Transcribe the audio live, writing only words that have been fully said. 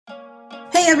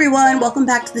everyone, welcome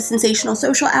back to the Sensational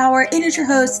Social Hour. It is your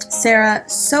host, Sarah.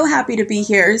 So happy to be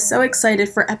here. So excited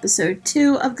for episode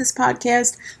 2 of this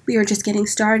podcast. We are just getting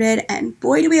started, and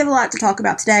boy, do we have a lot to talk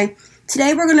about today.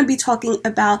 Today, we're going to be talking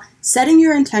about setting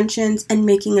your intentions and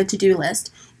making a to-do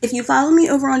list. If you follow me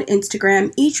over on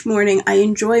Instagram, each morning I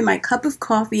enjoy my cup of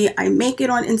coffee. I make it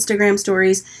on Instagram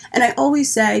stories, and I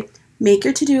always say, make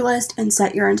your to-do list and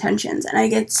set your intentions. And I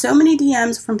get so many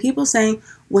DMs from people saying,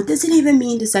 what does it even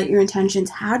mean to set your intentions?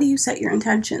 How do you set your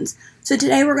intentions? So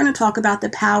today we're going to talk about the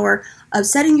power of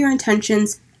setting your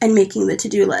intentions and making the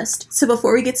to-do list. So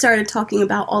before we get started talking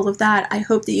about all of that, I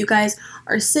hope that you guys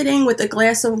are sitting with a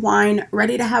glass of wine,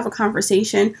 ready to have a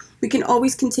conversation. We can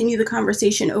always continue the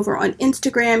conversation over on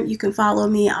Instagram. You can follow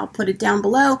me. I'll put it down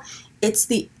below.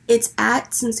 It's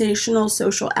at Sensational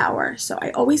Social Hour. So I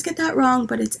always get that wrong,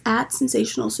 but it's at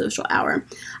Sensational Social Hour.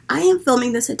 I am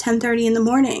filming this at 10:30 in the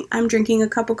morning. I'm drinking a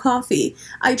cup of coffee.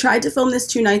 I tried to film this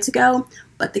 2 nights ago,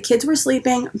 but the kids were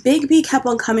sleeping. Big B kept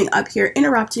on coming up here,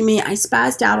 interrupting me. I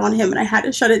spazzed out on him and I had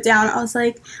to shut it down. I was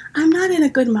like, I'm not in a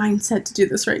good mindset to do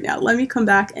this right now. Let me come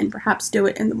back and perhaps do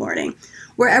it in the morning.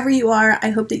 Wherever you are, I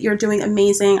hope that you're doing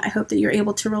amazing. I hope that you're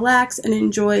able to relax and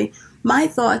enjoy my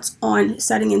thoughts on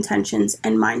setting intentions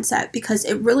and mindset, because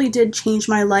it really did change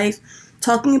my life.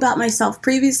 Talking about myself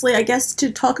previously, I guess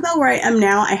to talk about where I am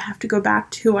now, I have to go back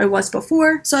to who I was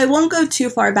before. So I won't go too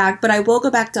far back, but I will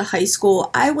go back to high school.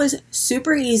 I was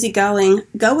super easygoing,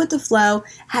 go with the flow,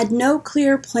 had no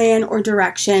clear plan or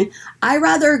direction. I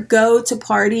rather go to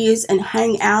parties and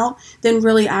hang out than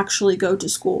really actually go to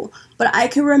school. But I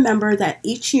can remember that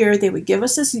each year they would give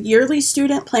us this yearly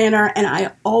student planner, and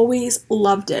I always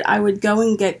loved it. I would go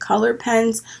and get colored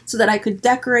pens so that I could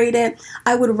decorate it.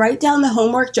 I would write down the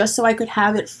homework just so I could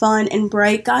have it fun and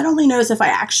bright. God only knows if I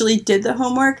actually did the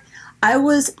homework. I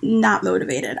was not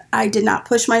motivated. I did not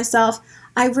push myself.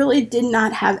 I really did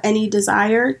not have any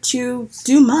desire to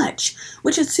do much,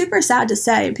 which is super sad to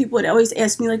say. People would always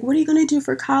ask me, like, what are you going to do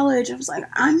for college? I was like,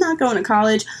 I'm not going to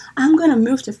college. I'm going to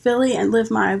move to Philly and live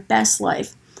my best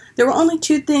life. There were only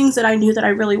 2 things that I knew that I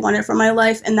really wanted from my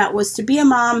life, and that was to be a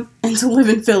mom and to live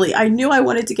in Philly. I knew I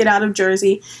wanted to get out of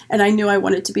Jersey, and I knew I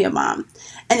wanted to be a mom.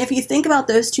 And if you think about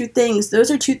those 2 things, those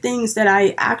are 2 things that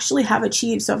I actually have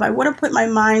achieved. So if I would have put my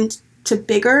mind to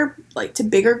bigger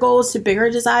goals, to bigger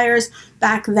desires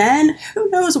back then, who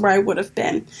knows where I would have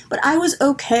been. But I was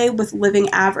okay with living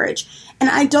average. And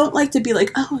I don't like to be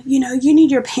like, oh, you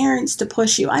need your parents to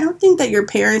push you. I don't think that your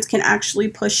parents can actually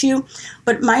push you.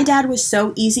 But my dad was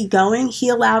so easygoing. He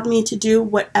allowed me to do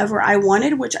whatever I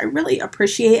wanted, which I really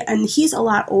appreciate. And he's a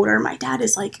lot older. My dad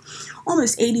is like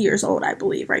almost 80 years old, I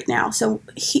believe, right now. So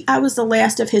I was the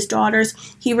last of his daughters.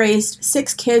 He raised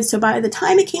 6 kids. So by the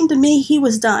time it came to me, he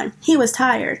was done. He was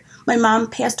tired. My mom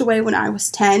passed away when I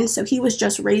was 10, so he was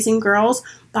just raising girls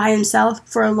by himself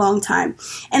for a long time.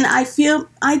 And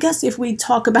I guess if we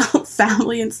talk about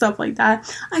family and stuff like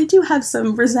that, I do have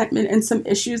some resentment and some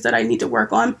issues that I need to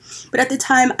work on. But at the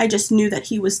time, I just knew that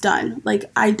he was done.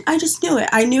 Like, I just knew it.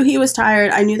 I knew he was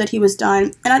tired. I knew that he was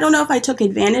done. And I don't know if I took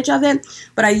advantage of it,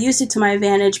 but I used it to my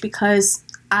advantage because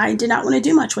I did not want to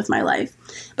do much with my life.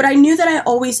 But I knew that I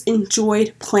always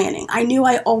enjoyed planning. I knew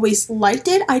I always liked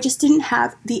it. I just didn't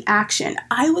have the action.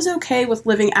 I was okay with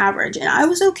living average, and I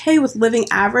was okay with living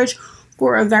average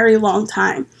for a very long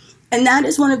time. And that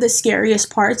is one of the scariest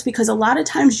parts, because a lot of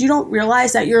times you don't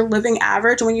realize that you're living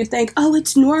average when you think, oh,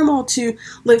 it's normal to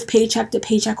live paycheck to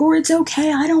paycheck, or it's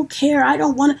okay, I don't care, I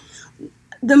don't want to.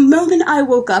 The moment I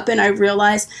woke up and I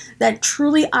realized that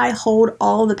truly I hold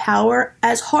all the power,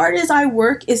 as hard as I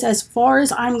work is as far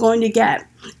as I'm going to get.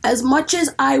 As much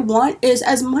as I want is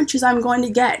as much as I'm going to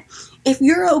get. If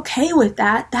you're okay with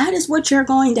that, that is what you're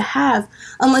going to have.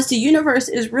 Unless the universe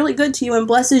is really good to you and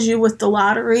blesses you with the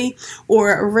lottery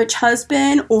or a rich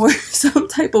husband or some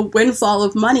type of windfall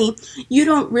of money, you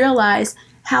don't realize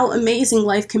how amazing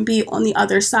life can be on the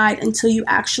other side until you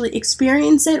actually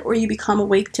experience it or you become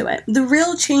awake to it. The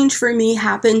real change for me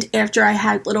happened after I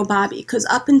had little Bobby, because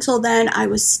up until then I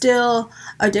was still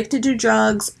addicted to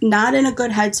drugs, not in a good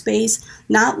headspace,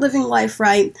 not living life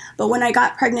right. But when I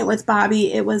got pregnant with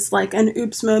Bobby, it was like an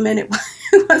oops moment.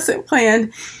 It wasn't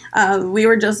planned. We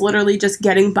were just literally just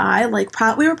getting by.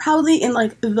 We were probably in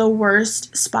like the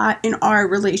worst spot in our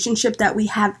relationship that we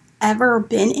have ever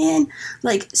been in,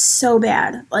 like so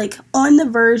bad, like on the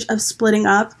verge of splitting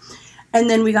up. and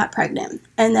then we got pregnant.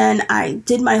 And then I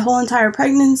did my whole entire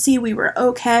pregnancy. We were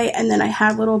okay. And then I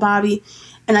had little Bobby,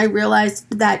 and I realized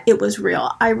that it was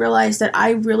real. I realized that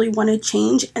I really wanted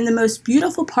change. And the most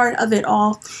beautiful part of it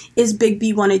all is Big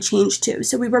B wanted change too.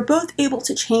 So we were both able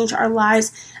to change our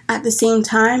lives at the same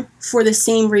time for the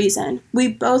same reason. We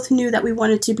both knew that we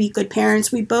wanted to be good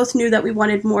parents. We both knew that we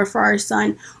wanted more for our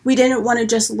son. We didn't want to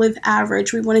just live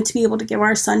average. We wanted to be able to give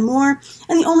our son more.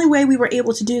 And the only way we were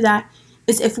able to do that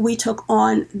is if we took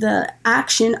on the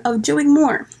action of doing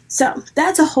more. So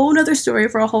that's a whole nother story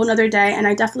for a whole nother day, and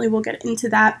I definitely will get into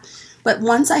that. But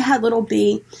once I had little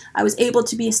B, I was able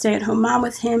to be a stay-at-home mom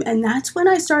with him, and that's when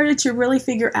I started to really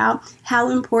figure out how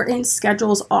important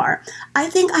schedules are. I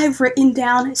think I've written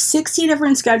down 60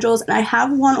 different schedules, and I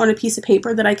have one on a piece of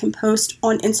paper that I can post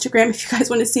on Instagram if you guys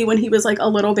want to see when he was like a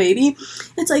little baby.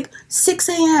 It's like 6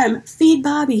 a.m., feed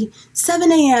Bobby,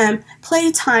 7 a.m.,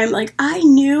 playtime. Like, I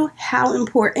knew how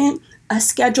important a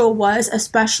schedule was,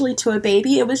 especially to a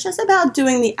baby. It was just about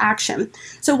doing the action.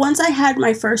 So once I had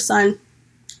my first son,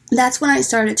 that's when I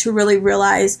started to really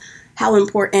realize how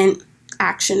important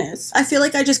action is. I feel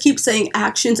like I just keep saying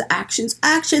actions, actions,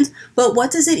 actions, but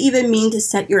what does it even mean to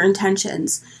set your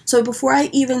intentions? So before I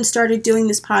even started doing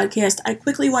this podcast, I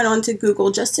quickly went on to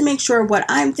Google just to make sure what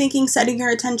I'm thinking setting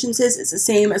your intentions is the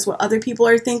same as what other people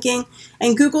are thinking.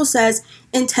 And Google says,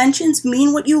 intentions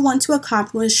mean what you want to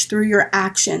accomplish through your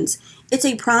actions. It's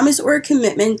a promise or a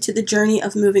commitment to the journey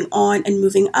of moving on and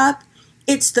moving up.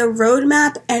 It's the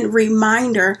roadmap and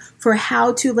reminder for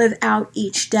how to live out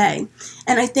each day.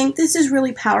 And I think this is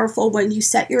really powerful when you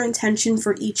set your intention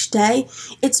for each day.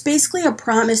 It's basically a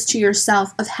promise to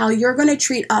yourself of how you're going to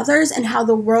treat others and how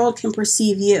the world can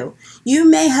perceive you. You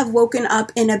may have woken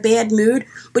up in a bad mood,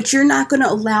 but you're not going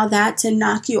to allow that to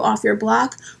knock you off your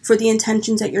block for the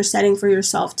intentions that you're setting for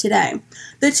yourself today.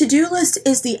 The to-do list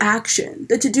is the action.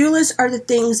 The to-do list are the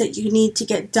things that you need to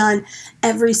get done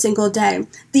every single day.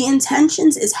 The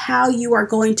intentions is how you are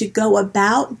going to go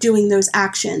about doing those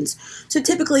actions. So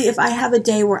typically, if I have a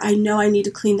day where I know I need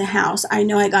to clean the house, I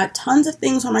know I got tons of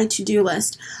things on my to-do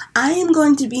list, I am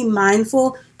going to be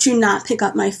mindful to not pick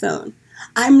up my phone.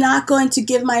 I'm not going to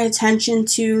give my attention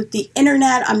to the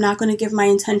internet. I'm not going to give my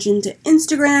attention to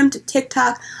Instagram, to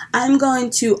TikTok. I'm going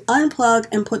to unplug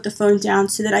and put the phone down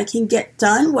so that I can get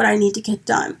done what I need to get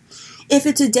done. If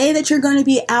it's a day that you're going to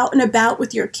be out and about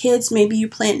with your kids, maybe you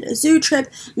planned a zoo trip,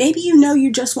 maybe you know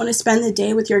you just want to spend the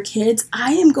day with your kids,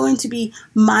 I am going to be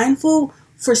mindful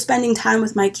for spending time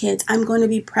with my kids. I'm going to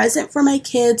be present for my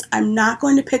kids. I'm not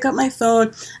going to pick up my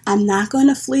phone. I'm not going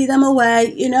to flee them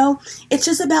away. It's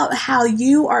just about how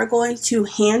you are going to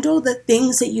handle the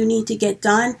things that you need to get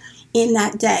done in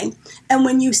that day. And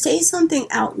when you say something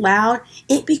out loud,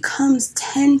 it becomes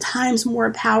 10 times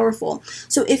more powerful.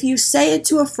 So if you say it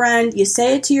to a friend, you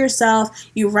say it to yourself,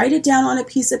 you write it down on a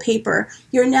piece of paper,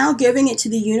 you're now giving it to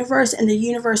the universe, and the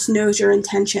universe knows your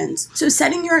intentions. So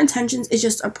setting your intentions is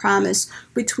just a promise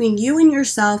between you and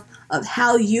yourself of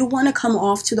how you want to come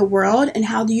off to the world and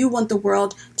how you want the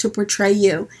world to portray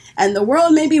you. And the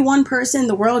world may be one person,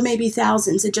 the world may be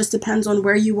thousands. It just depends on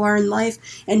where you are in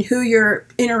life and who you're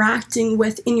interacting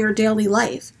with in your daily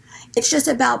life. It's just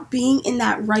about being in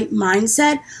that right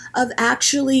mindset of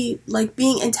actually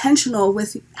being intentional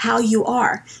with how you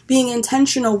are, being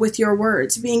intentional with your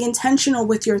words, being intentional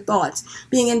with your thoughts,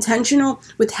 being intentional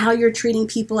with how you're treating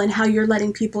people and how you're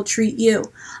letting people treat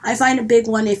you. I find a big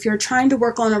one if you're trying to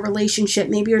work on a relationship,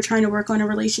 maybe you're trying to work on a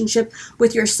relationship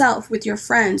with yourself, with your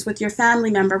friends, with your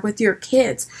family member, with your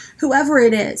kids, whoever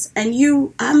it is. And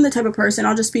I'm the type of person,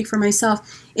 I'll just speak for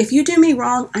myself. If you do me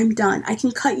wrong, I'm done. I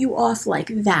can cut you off like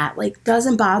that.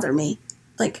 Doesn't bother me.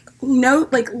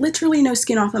 Literally no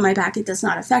skin off of my back. It does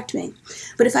not affect me.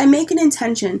 But if I make an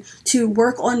intention to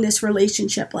work on this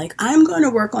relationship, I'm going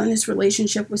to work on this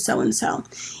relationship with so-and-so,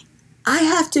 I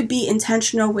have to be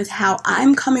intentional with how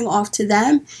I'm coming off to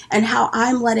them and how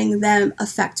I'm letting them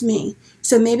affect me.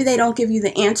 So maybe they don't give you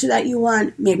the answer that you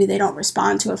want. Maybe they don't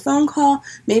respond to a phone call.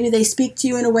 Maybe they speak to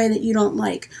you in a way that you don't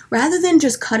like. Rather than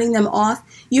just cutting them off,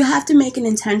 you have to make an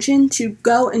intention to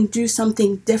go and do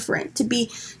something different,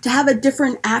 to have a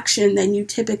different action than you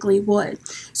typically would.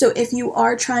 So if you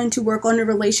are trying to work on a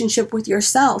relationship with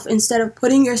yourself, instead of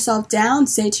putting yourself down,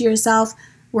 say to yourself,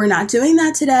 we're not doing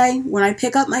that today. When I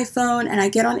pick up my phone and I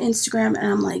get on Instagram and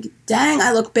I'm like, dang,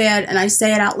 I look bad, and I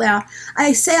say it out loud.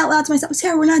 I say out loud to myself,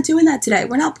 Sarah, we're not doing that today.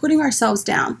 We're not putting ourselves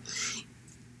down.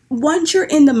 Once you're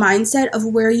in the mindset of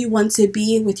where you want to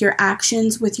be with your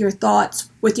actions, with your thoughts,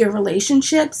 with your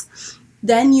relationships,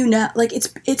 then you know, like,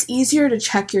 it's easier to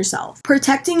check yourself.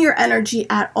 Protecting your energy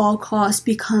at all costs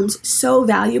becomes so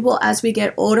valuable as we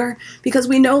get older because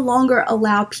we no longer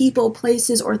allow people,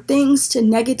 places, or things to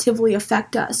negatively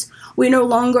affect us. We no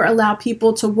longer allow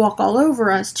people to walk all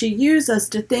over us, to use us,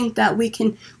 to think that we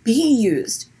can be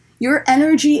used. Your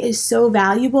energy is so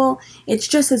valuable. It's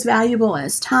just as valuable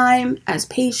as time, as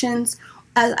patience.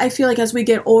 As I feel like as we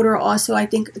get older also, I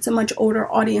think it's a much older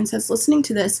audience that's listening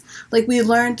to this. Like, we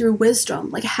learn through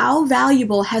wisdom. Like, how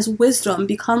valuable has wisdom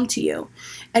become to you?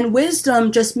 And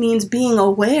wisdom just means being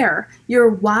aware. You're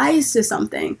wise to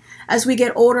something. As we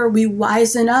get older, we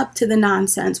wisen up to the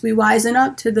nonsense. We wisen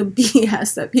up to the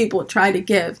BS that people try to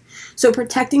give. So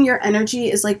protecting your energy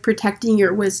is like protecting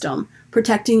your wisdom,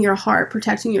 protecting your heart,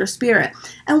 protecting your spirit.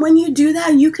 And when you do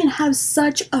that, you can have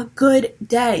such a good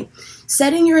day.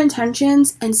 Setting your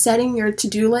intentions and setting your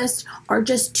to-do list are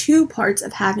just two parts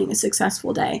of having a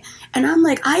successful day. And I'm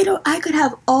like, I could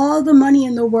have all the money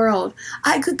in the world.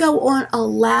 I could go on a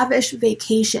lavish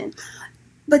vacation.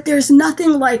 But there's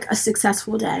nothing like a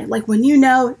successful day. Like when you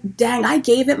know, dang, I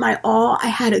gave it my all. I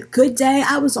had a good day.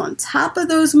 I was on top of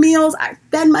those meals. I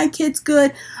fed my kids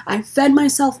good. I fed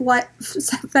myself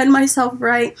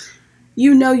right.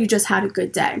 You know you just had a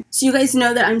good day. So you guys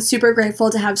know that I'm super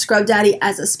grateful to have Scrub Daddy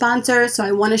as a sponsor. So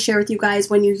I want to share with you guys,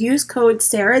 when you use code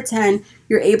Sarah10,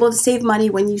 you're able to save money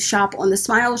when you shop on the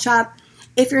Smile Shop.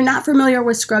 If you're not familiar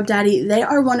with Scrub Daddy, they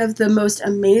are one of the most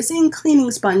amazing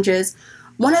cleaning sponges,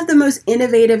 one of the most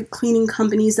innovative cleaning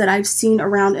companies that I've seen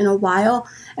around in a while.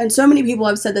 And so many people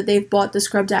have said that they've bought the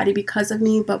Scrub Daddy because of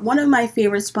me, but one of my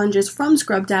favorite sponges from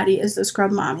Scrub Daddy is the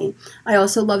Scrub Mommy. I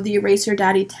also love the Eraser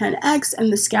Daddy 10X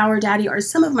and the Scour Daddy are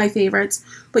some of my favorites,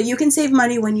 but you can save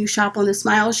money when you shop on the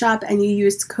Smile Shop and you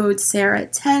use code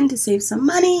Sarah10 to save some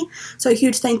money. So a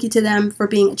huge thank you to them for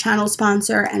being a channel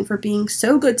sponsor and for being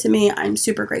so good to me. I'm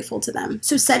super grateful to them.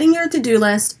 So setting your to-do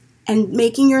list and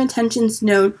making your intentions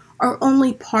known are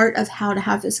only part of how to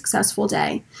have a successful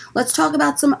day. Let's talk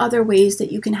about some other ways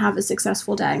that you can have a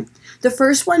successful day. The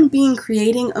first one being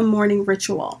creating a morning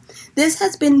ritual. This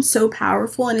has been so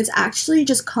powerful and it's actually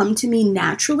just come to me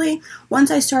naturally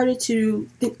once I started to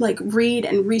read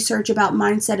and research about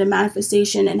mindset and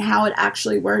manifestation and how it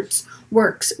actually works.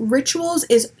 Rituals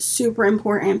is super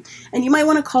important, and you might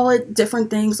want to call it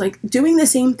different things, like doing the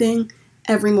same thing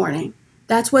every morning.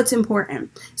 That's what's important.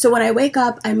 So when I wake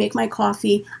up, I make my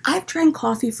coffee. I've drank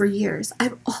coffee for years.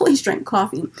 I've always drank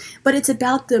coffee. But it's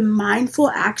about the mindful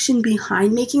action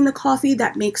behind making the coffee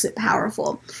that makes it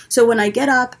powerful. So when I get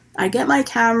up, I get my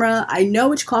camera, I know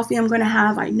which coffee I'm going to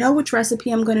have, I know which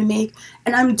recipe I'm going to make,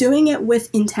 and I'm doing it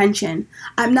with intention.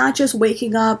 I'm not just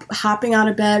waking up, hopping out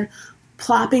of bed,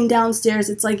 plopping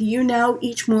downstairs. It's like,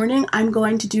 each morning I'm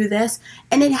going to do this,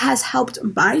 and it has helped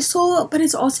my soul, but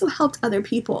it's also helped other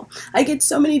people. I get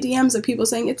so many DMs of people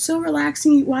saying it's so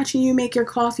relaxing watching you make your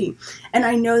coffee, and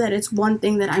I know that it's one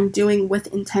thing that I'm doing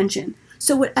with intention.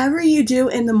 So whatever you do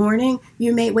in the morning,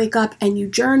 you may wake up and you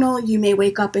journal, you may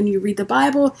wake up and you read the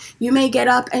Bible, you may get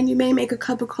up and you may make a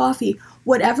cup of coffee.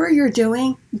 Whatever you're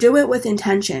doing, do it with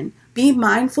intention. Be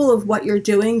mindful of what you're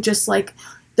doing, just like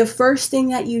the first thing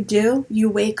that you do, you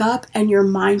wake up and you're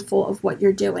mindful of what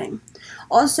you're doing.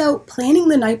 Also, planning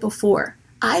the night before.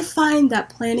 I find that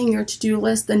planning your to-do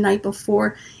list the night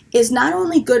before is not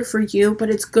only good for you, but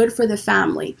it's good for the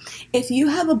family. If you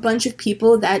have a bunch of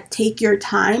people that take your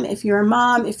time, if you're a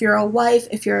mom, if you're a wife,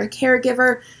 if you're a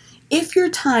caregiver, if your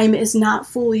time is not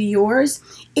fully yours,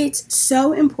 it's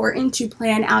so important to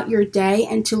plan out your day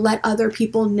and to let other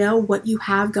people know what you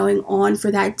have going on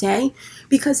for that day,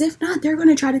 because if not, they're going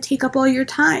to try to take up all your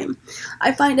time.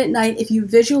 I find at night, if you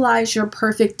visualize your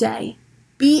perfect day,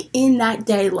 be in that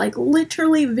day, like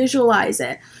literally visualize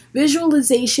it.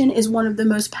 Visualization is one of the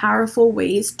most powerful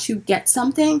ways to get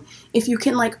something. If you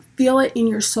can feel it in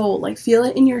your soul, feel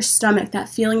it in your stomach, that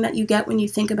feeling that you get when you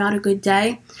think about a good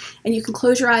day, and you can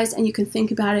close your eyes and you can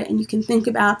think about it, and you can think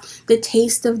about the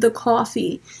taste of the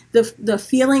coffee, the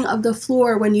feeling of the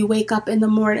floor when you wake up in the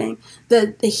morning,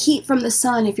 the heat from the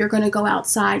sun if you're going to go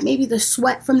outside, maybe the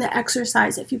sweat from the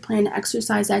exercise if you plan to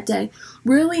exercise that day.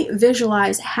 Really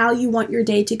visualize how you want your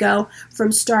day to go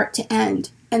from start to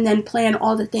end, and then plan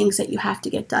all the things that you have to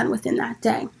get done within that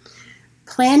day.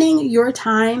 Planning your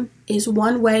time is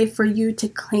one way for you to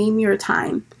claim your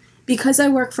time. Because I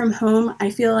work from home, I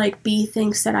feel like B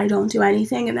thinks that I don't do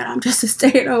anything and that I'm just a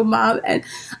stay-at-home mom. And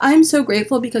I'm so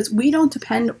grateful because we don't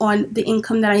depend on the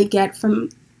income that I get from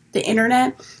the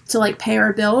internet to pay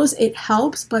our bills. It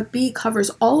helps, but B covers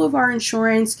all of our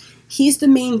insurance. He's the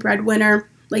main breadwinner.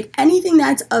 Anything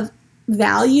that's of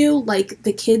value, like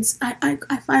the kids, I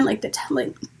find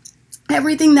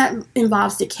everything that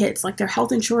involves the kids, like their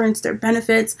health insurance, their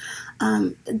benefits,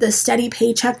 the steady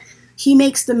paycheck. He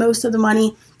makes the most of the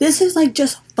money. This is like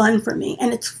just fun for me.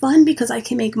 And it's fun because I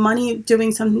can make money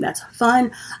doing something that's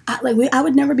fun. I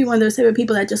would never be one of those type of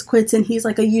people that just quits and he's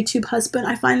like a YouTube husband.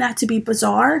 I find that to be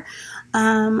bizarre.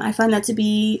 I find that to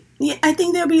be, I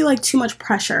think there'll be like too much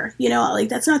pressure, like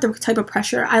that's not the type of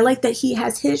pressure. I like that he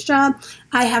has his job,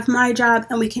 I have my job,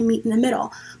 and we can meet in the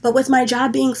middle. But with my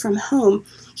job being from home,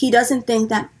 he doesn't think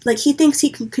that, like he thinks he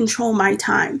can control my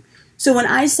time. So when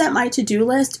I set my to-do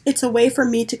list, it's a way for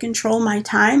me to control my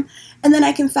time. And then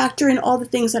I can factor in all the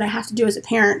things that I have to do as a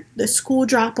parent, the school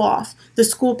drop-off, the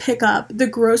school pickup, the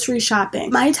grocery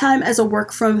shopping. My time as a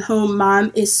work-from-home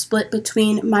mom is split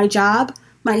between my job,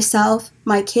 myself,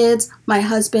 my kids, my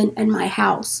husband, and my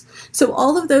house. So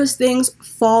all of those things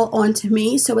fall onto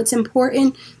me. So it's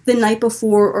important the night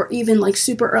before or even like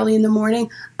super early in the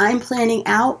morning, I'm planning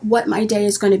out what my day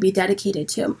is going to be dedicated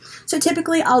to. So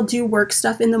typically I'll do work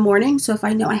stuff in the morning. So if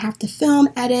I know I have to film,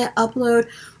 edit, upload,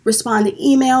 respond to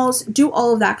emails, do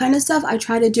all of that kind of stuff, I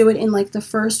try to do it in like the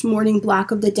first morning block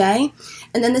of the day.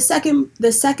 And then the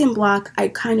second block, I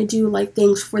kind of do like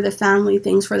things for the family,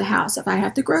 things for the house. If I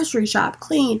have to grocery shop,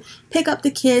 clean, pick up the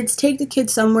kids, take the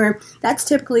kids somewhere, that's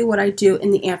typically what I do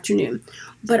in the afternoon.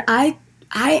 But I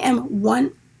am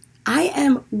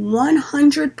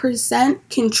 100%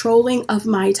 controlling of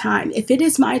my time. If it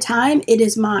is my time, it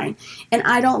is mine. And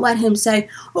I don't let him say,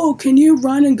 oh, can you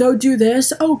run and go do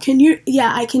this? Oh, can you?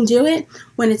 Yeah, I can do it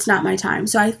when it's not my time.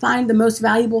 So I find the most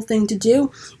valuable thing to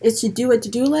do is to do a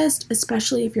to-do list,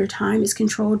 especially if your time is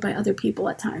controlled by other people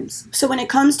at times. So when it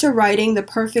comes to writing the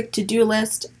perfect to-do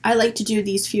list, I like to do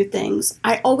these few things.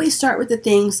 I always start with the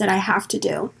things that I have to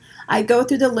do. I go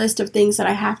through the list of things that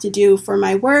I have to do for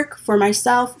my work, for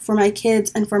myself, for my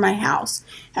kids, and for my house,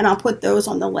 and I'll put those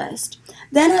on the list.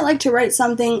 Then I like to write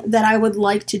something that I would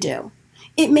like to do.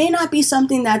 It may not be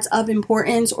something that's of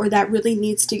importance or that really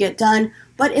needs to get done,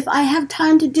 but if I have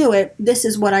time to do it, this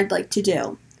is what I'd like to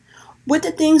do. With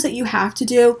the things that you have to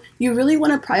do, you really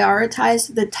want to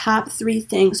prioritize the top 3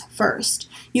 things first.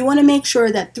 You want to make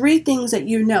sure that 3 things that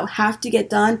you know have to get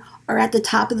done are at the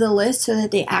top of the list so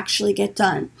that they actually get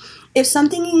done. If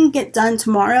something can get done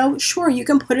tomorrow, sure, you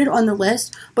can put it on the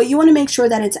list, but you want to make sure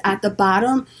that it's at the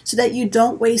bottom so that you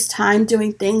don't waste time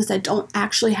doing things that don't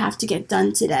actually have to get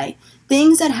done today.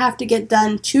 Things that have to get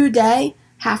done today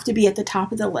have to be at the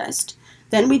top of the list.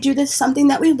 Then we do this something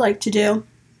that we'd like to do.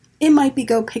 It might be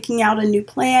go picking out a new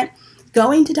plant,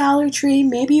 going to Dollar Tree.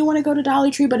 Maybe you want to go to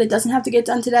Dollar Tree, but it doesn't have to get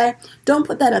done today. Don't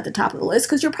put that at the top of the list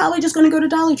because you're probably just going to go to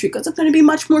Dollar Tree because it's going to be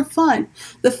much more fun.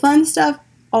 The fun stuff,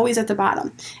 always at the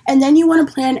bottom. And then you want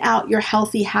to plan out your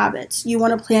healthy habits. You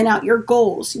want to plan out your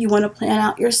goals. You want to plan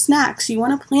out your snacks. You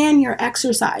want to plan your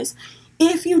exercise.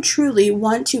 If you truly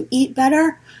want to eat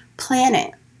better, plan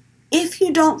it. If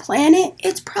you don't plan it,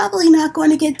 it's probably not going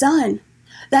to get done.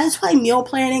 That's why meal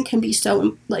planning can be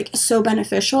so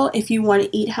beneficial if you want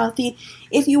to eat healthy.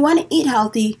 If you want to eat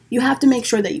healthy, you have to make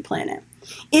sure that you plan it.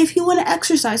 If you want to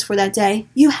exercise for that day,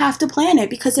 you have to plan it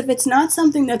because if it's not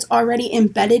something that's already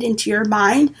embedded into your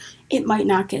mind, it might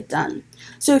not get done.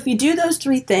 So if you do those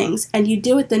 3 things and you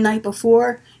do it the night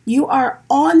before, you are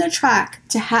on the track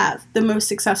to have the most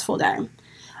successful day.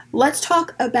 Let's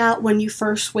talk about when you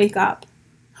first wake up.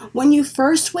 When you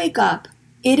first wake up,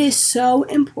 it is so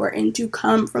important to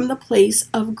come from the place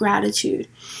of gratitude.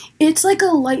 It's like a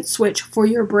light switch for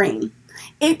your brain.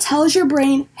 It tells your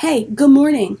brain, hey, good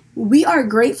morning. We are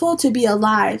grateful to be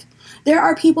alive. There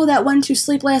are people that went to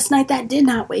sleep last night that did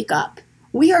not wake up.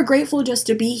 We are grateful just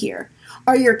to be here.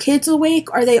 Are your kids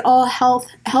awake? Are they all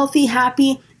healthy,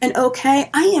 happy, and okay?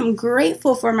 I am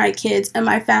grateful for my kids and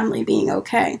my family being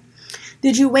okay.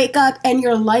 Did you wake up and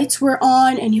your lights were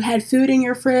on and you had food in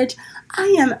your fridge?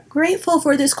 I am grateful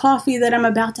for this coffee that I'm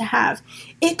about to have.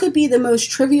 It could be the most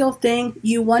trivial thing.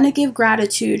 You want to give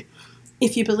gratitude.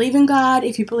 If you believe in God,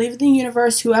 if you believe in the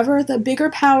universe, whoever the bigger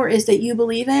power is that you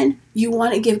believe in, you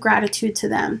want to give gratitude to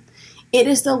them. It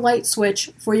is the light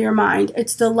switch for your mind.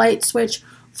 It's the light switch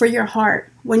for your heart.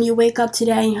 When you wake up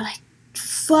today and you're like,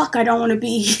 fuck, I don't want to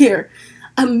be here.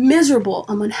 I'm miserable.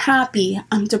 I'm unhappy.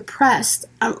 I'm depressed.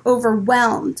 I'm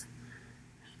overwhelmed.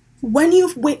 When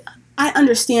you wake, I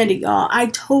understand it, y'all. I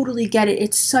totally get it.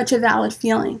 It's such a valid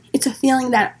feeling. It's a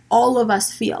feeling that all of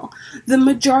us feel. The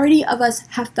majority of us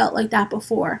have felt like that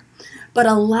before. But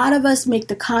a lot of us make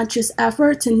the conscious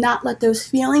effort to not let those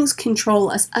feelings control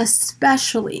us,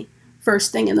 especially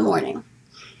first thing in the morning.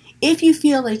 If you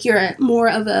feel like you're more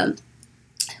of a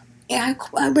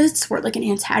what's the word, like an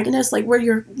antagonist, like where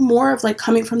you're more of like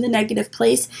coming from the negative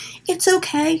place, it's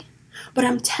okay. But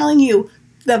I'm telling you,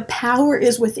 The power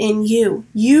is within you.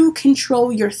 You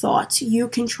control your thoughts. You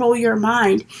control your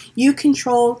mind. You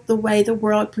control the way the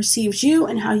world perceives you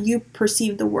and how you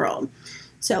perceive the world.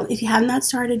 So if you have not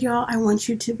started, y'all, I want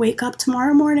you to wake up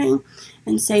tomorrow morning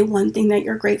and say one thing that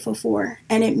you're grateful for.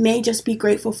 And it may just be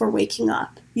grateful for waking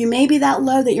up. You may be that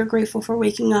low that you're grateful for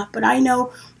waking up, but I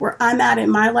know where I'm at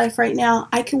in my life right now,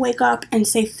 I can wake up and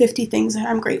say 50 things that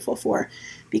I'm grateful for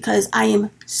because I am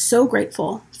so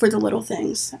grateful for the little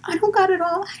things. I don't got it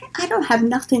all. I don't have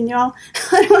nothing, y'all.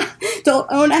 I don't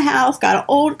own a house, got an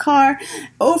old car,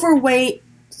 overweight,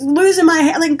 losing my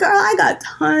hair. Like, girl, I got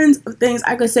tons of things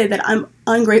I could say that I'm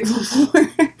ungrateful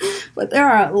for. But there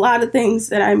are a lot of things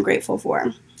that I'm grateful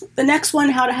for. The next one,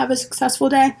 how to have a successful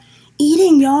day.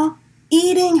 Eating, y'all.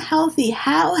 Eating healthy.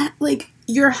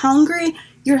 You're hungry,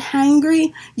 you're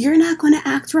hangry, you're not going to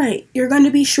act right. You're going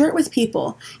to be short with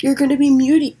people. You're going to be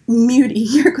moody.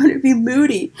 You're going to be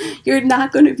moody. You're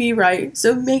not going to be right.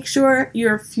 So make sure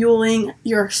you're fueling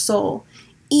your soul.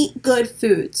 Eat good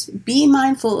foods. Be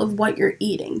mindful of what you're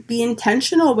eating. Be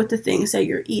intentional with the things that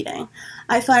you're eating.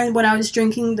 I find when I was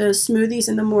drinking those smoothies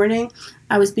in the morning,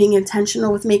 I was being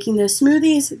intentional with making those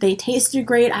smoothies. They tasted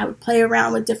great. I would play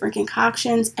around with different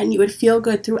concoctions and you would feel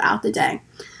good throughout the day.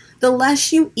 The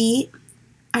less you eat,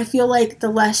 I feel like the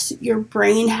less your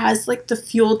brain has like the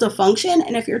fuel to function.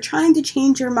 And if you're trying to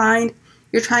change your mind,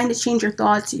 you're trying to change your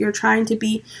thoughts, you're trying to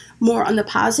be more on the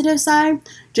positive side,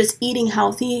 just eating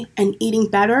healthy and eating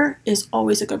better is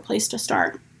always a good place to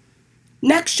start.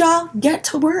 Next, y'all, get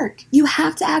to work. You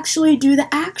have to actually do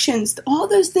the actions. All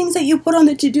those things that you put on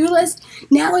the to-do list,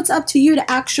 now it's up to you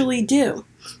to actually do.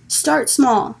 Start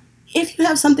small. If you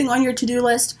have something on your to-do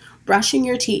list, brushing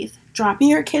your teeth, dropping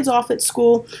your kids off at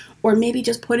school, or maybe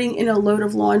just putting in a load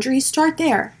of laundry, start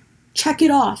there. Check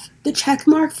it off. The check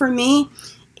mark for me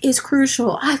is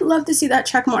crucial. I love to see that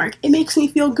check mark. It makes me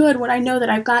feel good when I know that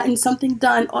I've gotten something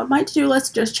done on my to-do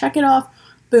list. Just check it off.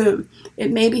 Boom.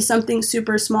 It may be something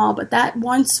super small, but that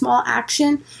one small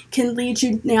action can lead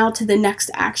you now to the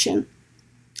next action.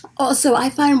 Also,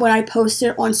 I find when I post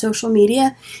it on social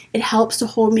media, it helps to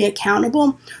hold me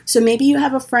accountable. So maybe you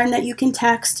have a friend that you can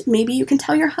text. Maybe you can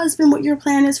tell your husband what your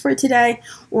plan is for today.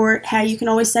 Or, hey, you can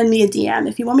always send me a DM.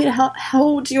 If you want me to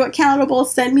hold you accountable,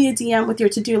 send me a DM with your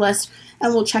to-do list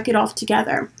and we'll check it off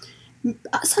together.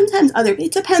 Sometimes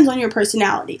it depends on your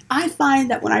personality. I find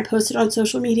that when I post it on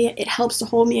social media, it helps to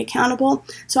hold me accountable.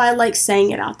 So I like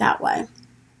saying it out that way.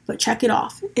 But check it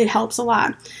off. It helps a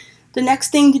lot. The next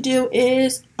thing to do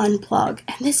is unplug.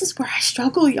 And this is where I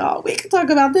struggle, y'all. We could talk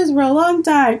about this for a long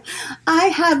time. I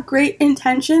have great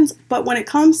intentions, but when it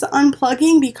comes to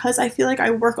unplugging, because I feel like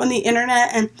I work on the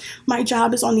internet and my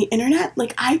job is on the internet,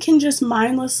 like I can just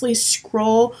mindlessly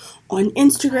scroll on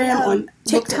Instagram, on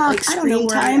TikTok, screen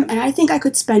time, and I think I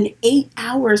could spend 8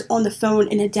 hours on the phone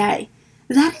in a day.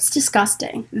 That is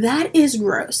disgusting. That is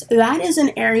gross. That is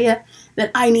an area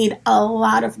that I need a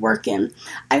lot of work in.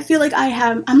 I feel like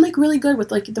I'm like really good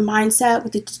with like the mindset,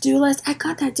 with the to-do list. I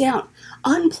got that down.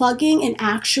 Unplugging and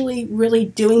actually really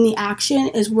doing the action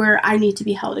is where I need to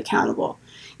be held accountable.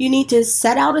 You need to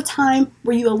set out a time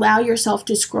where you allow yourself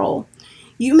to scroll.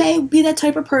 You may be that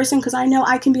type of person, because I know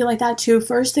I can be like that too.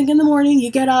 First thing in the morning,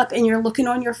 you get up and you're looking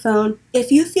on your phone.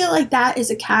 If you feel like that is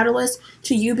a catalyst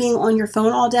to you being on your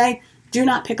phone all day, do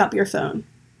not pick up your phone.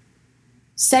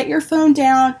 Set your phone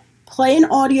down, play an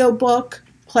audiobook,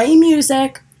 play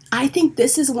music. I think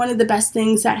this is one of the best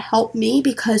things that help me,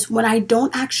 because when I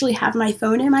don't actually have my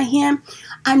phone in my hand,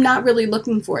 I'm not really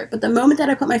looking for it. But the moment that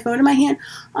I put my phone in my hand,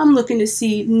 I'm looking to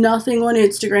see nothing on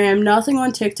Instagram, nothing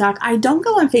on TikTok. I don't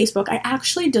go on Facebook. I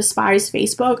actually despise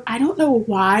Facebook. I don't know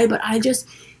why, but I just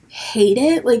hate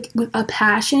it, like with a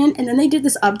passion. And then they did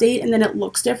this update and then it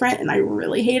looks different and I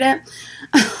really hate it.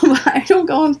 I don't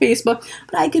go on Facebook,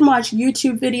 but I can watch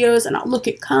YouTube videos and I'll look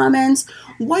at comments.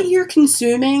 What you're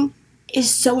consuming is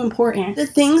so important. The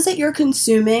things that you're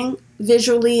consuming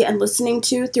visually and listening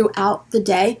to throughout the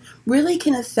day really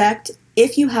can affect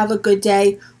if you have a good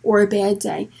day or a bad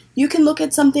day. You can look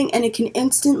at something and it can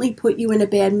instantly put you in a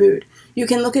bad mood. You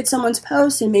can look at someone's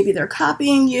post and maybe they're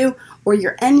copying you, or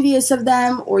you're envious of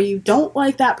them, or you don't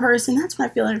like that person. That's why I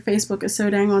feel like Facebook is so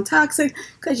dang on toxic,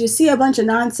 because you see a bunch of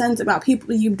nonsense about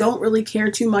people you don't really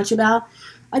care too much about.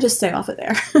 I just stay off of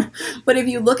there. But if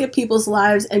you look at people's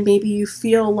lives and maybe you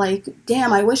feel like,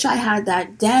 damn, I wish I had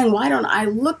that. Dang, why don't I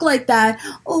look like that?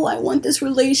 Oh, I want this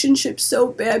relationship so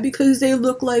bad because they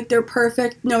look like they're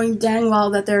perfect, knowing dang well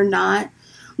that they're not.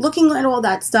 looking at all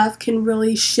that stuff can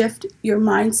really shift your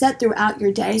mindset throughout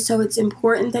your day. So it's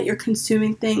important that you're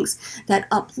consuming things that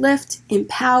uplift,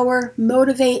 empower,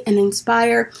 motivate, and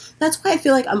inspire. That's why I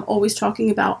feel like I'm always talking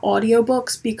about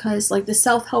audiobooks, because like the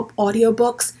self-help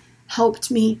audiobooks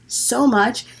helped me so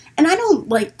much. And I don't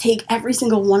like take every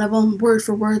single one of them word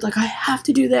for word, like I have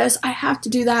to do this, I have to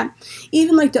do that.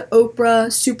 Even like the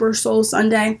Oprah Super Soul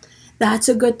Sunday, that's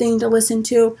a good thing to listen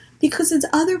to, because it's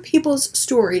other people's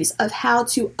stories of how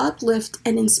to uplift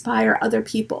and inspire other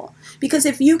people. Because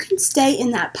if you can stay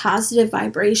in that positive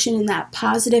vibration, in that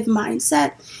positive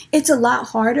mindset, it's a lot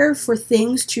harder for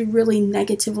things to really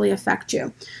negatively affect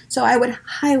you. So I would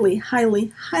highly,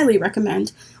 highly, highly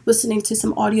recommend listening to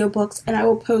some audiobooks, and I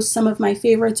will post some of my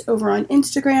favorites over on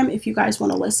Instagram if you guys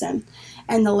want to listen.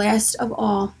 And the last of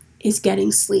all is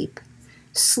getting sleep.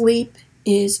 Sleep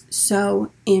is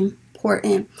so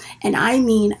important, and I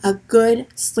mean a good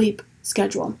sleep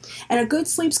schedule. And a good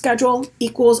sleep schedule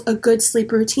equals a good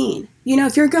sleep routine. You know,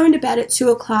 if you're going to bed at 2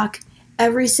 o'clock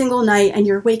every single night and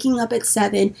you're waking up at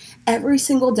 7 every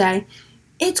single day,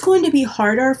 it's going to be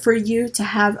harder for you to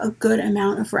have a good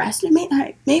amount of rest. And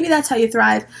maybe that's how you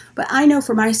thrive, but I know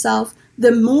for myself,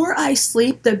 the more I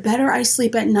sleep, the better I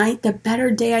sleep at night, the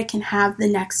better day I can have the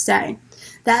next day.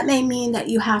 That may mean that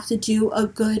you have to do a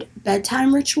good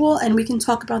bedtime ritual, and we can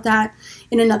talk about that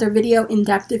in another video in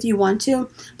depth if you want to,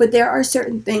 but there are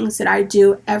certain things that I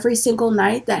do every single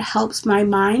night that helps my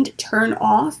mind turn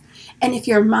off. And if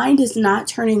your mind is not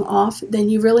turning off, then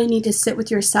you really need to sit with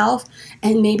yourself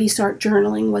and maybe start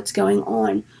journaling what's going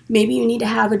on. Maybe you need to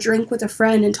have a drink with a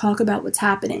friend and talk about what's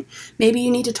happening. Maybe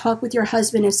you need to talk with your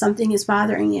husband if something is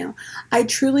bothering you. I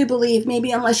truly believe,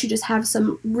 maybe unless you just have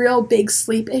some real big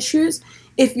sleep issues,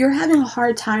 if you're having a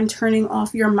hard time turning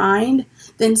off your mind,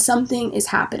 then something is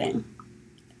happening.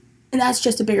 And that's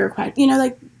just a bigger question. You know,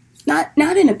 like,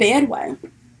 not in a bad way.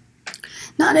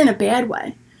 Not in a bad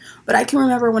way. But I can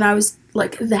remember when I was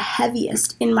like the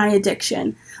heaviest in my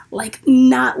addiction, like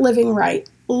not living right,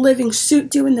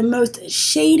 doing the most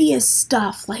shadiest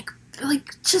stuff, like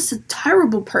just a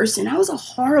terrible person. I was a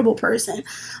horrible person.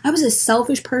 I was a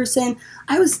selfish person.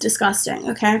 I was disgusting,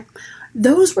 okay?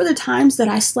 Those were the times that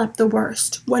I slept the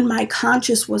worst, when my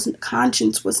conscience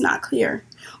was not clear,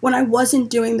 when I wasn't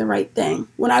doing the right thing,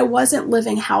 when I wasn't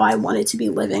living how I wanted to be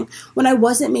living, when I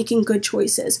wasn't making good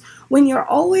choices. When your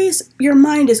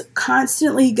mind is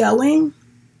constantly going,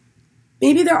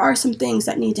 maybe there are some things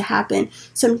that need to happen,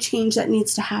 some change that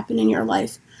needs to happen in your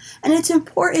life. And it's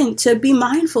important to be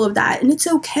mindful of that. And it's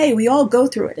okay. We all go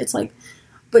through it. It's like,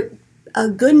 but a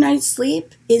good night's sleep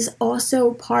is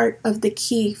also part of the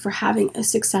key for having a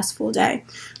successful day.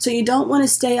 So you don't want to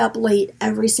stay up late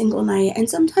every single night. And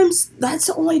sometimes that's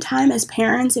the only time as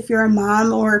parents, if you're a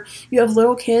mom or you have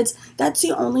little kids, that's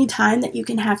the only time that you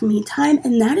can have me time.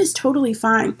 And that is totally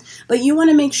fine. But you want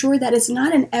to make sure that it's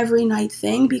not an every night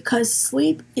thing, because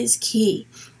sleep is key.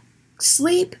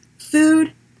 Sleep,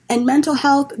 food, and mental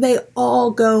health, they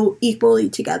all go equally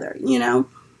together, you know?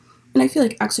 And I feel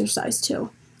like exercise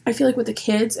too. I feel like with the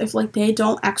kids, if like they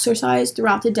don't exercise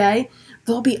throughout the day,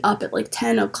 they'll be up at like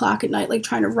 10 o'clock at night, like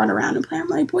trying to run around and play. I'm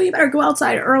like, boy, you better go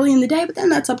outside early in the day, but then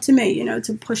that's up to me, you know,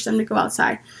 to push them to go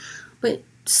outside. But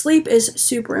sleep is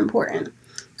super important.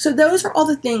 So those are all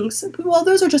the things, well,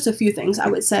 those are just a few things I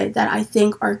would say that I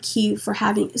think are key for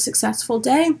having a successful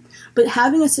day. But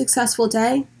having a successful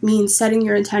day means setting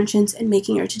your intentions and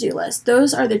making your to-do list.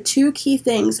 Those are the two key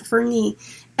things for me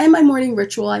and my morning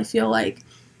ritual, I feel like.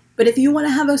 But if you want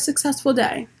to have a successful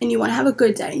day and you want to have a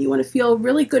good day and you want to feel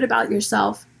really good about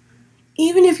yourself,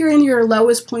 even if you're in your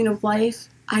lowest point of life,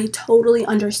 I totally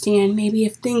understand. Maybe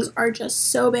if things are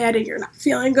just so bad and you're not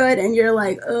feeling good and you're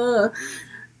like, ugh,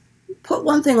 put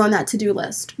one thing on that to-do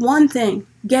list. One thing.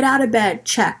 Get out of bed.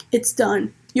 Check. It's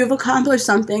done. You've accomplished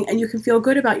something and you can feel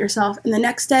good about yourself. And the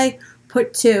next day,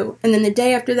 put 2. And then the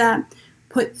day after that,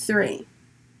 put 3.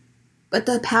 But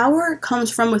the power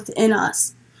comes from within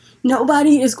us.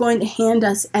 Nobody is going to hand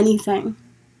us anything.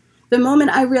 The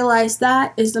moment I realized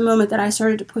that is the moment that I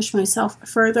started to push myself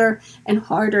further and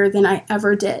harder than I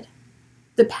ever did.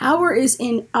 The power is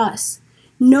in us.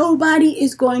 Nobody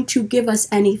is going to give us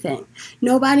anything.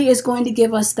 Nobody is going to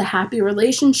give us the happy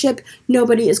relationship.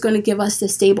 Nobody is going to give us the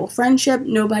stable friendship.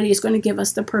 Nobody is going to give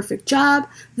us the perfect job,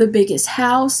 the biggest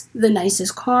house, the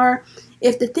nicest car.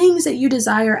 If the things that you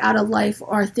desire out of life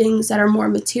are things that are more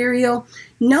material,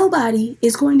 nobody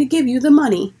is going to give you the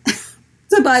money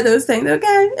to buy those things,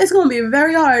 okay? It's going to be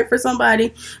very hard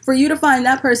for you to find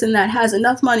that person that has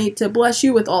enough money to bless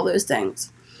you with all those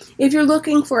things. If you're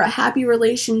looking for a happy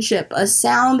relationship, a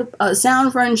sound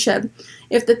friendship,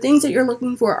 if the things that you're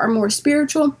looking for are more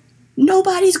spiritual,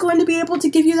 Nobody's going to be able to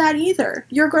give you that either.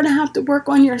 You're going to have to work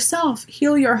on yourself,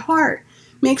 heal your heart,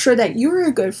 make sure that you're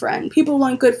a good friend. People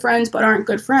want good friends but aren't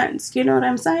good friends. You know what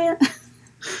I'm saying?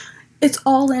 It's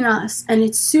all in us, and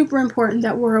it's super important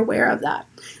that we're aware of that.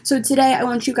 So today I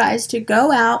want you guys to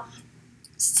go out,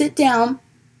 sit down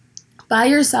by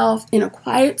yourself in a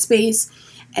quiet space,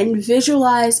 and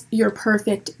visualize your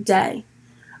perfect day.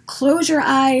 Close your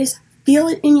eyes, feel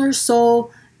it in your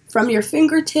soul, from your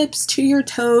fingertips to your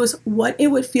toes, what it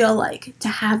would feel like to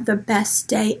have the best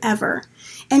day ever.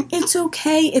 And it's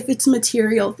okay if it's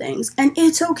material things, and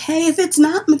it's okay if it's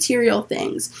not material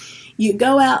things. You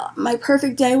go out, my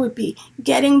perfect day would be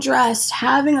getting dressed,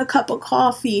 having a cup of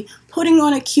coffee, putting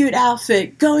on a cute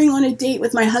outfit, going on a date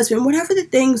with my husband, whatever the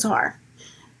things are.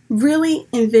 Really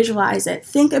visualize it.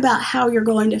 Think about how you're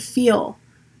going to feel,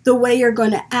 the way you're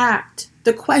going to act,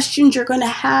 the questions you're going to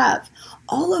have.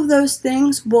 All of those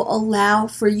things will allow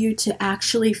for you to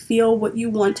actually feel what you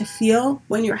want to feel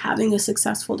when you're having a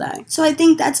successful day. So I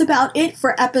think that's about it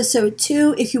for episode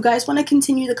 2. If you guys want to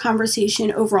continue the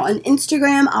conversation over on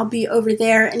Instagram, I'll be over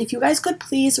there. And if you guys could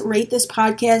please rate this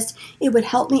podcast, it would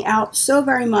help me out so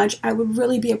very much. I would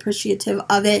really be appreciative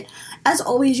of it. As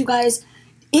always, you guys,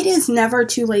 it is never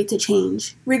too late to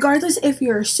change. Regardless if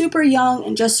you're super young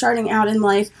and just starting out in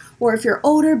life, or if you're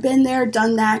older, been there,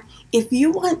 done that, if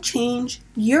you want change,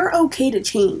 you're okay to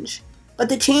change. But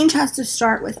the change has to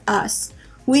start with us.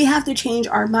 We have to change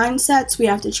our mindsets, we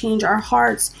have to change our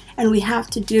hearts, and we have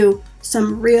to do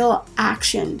some real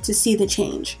action to see the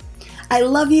change. I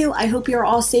love you. I hope you're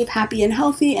all safe, happy, and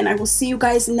healthy, and I will see you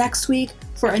guys next week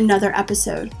for another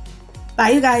episode. Bye,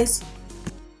 you guys.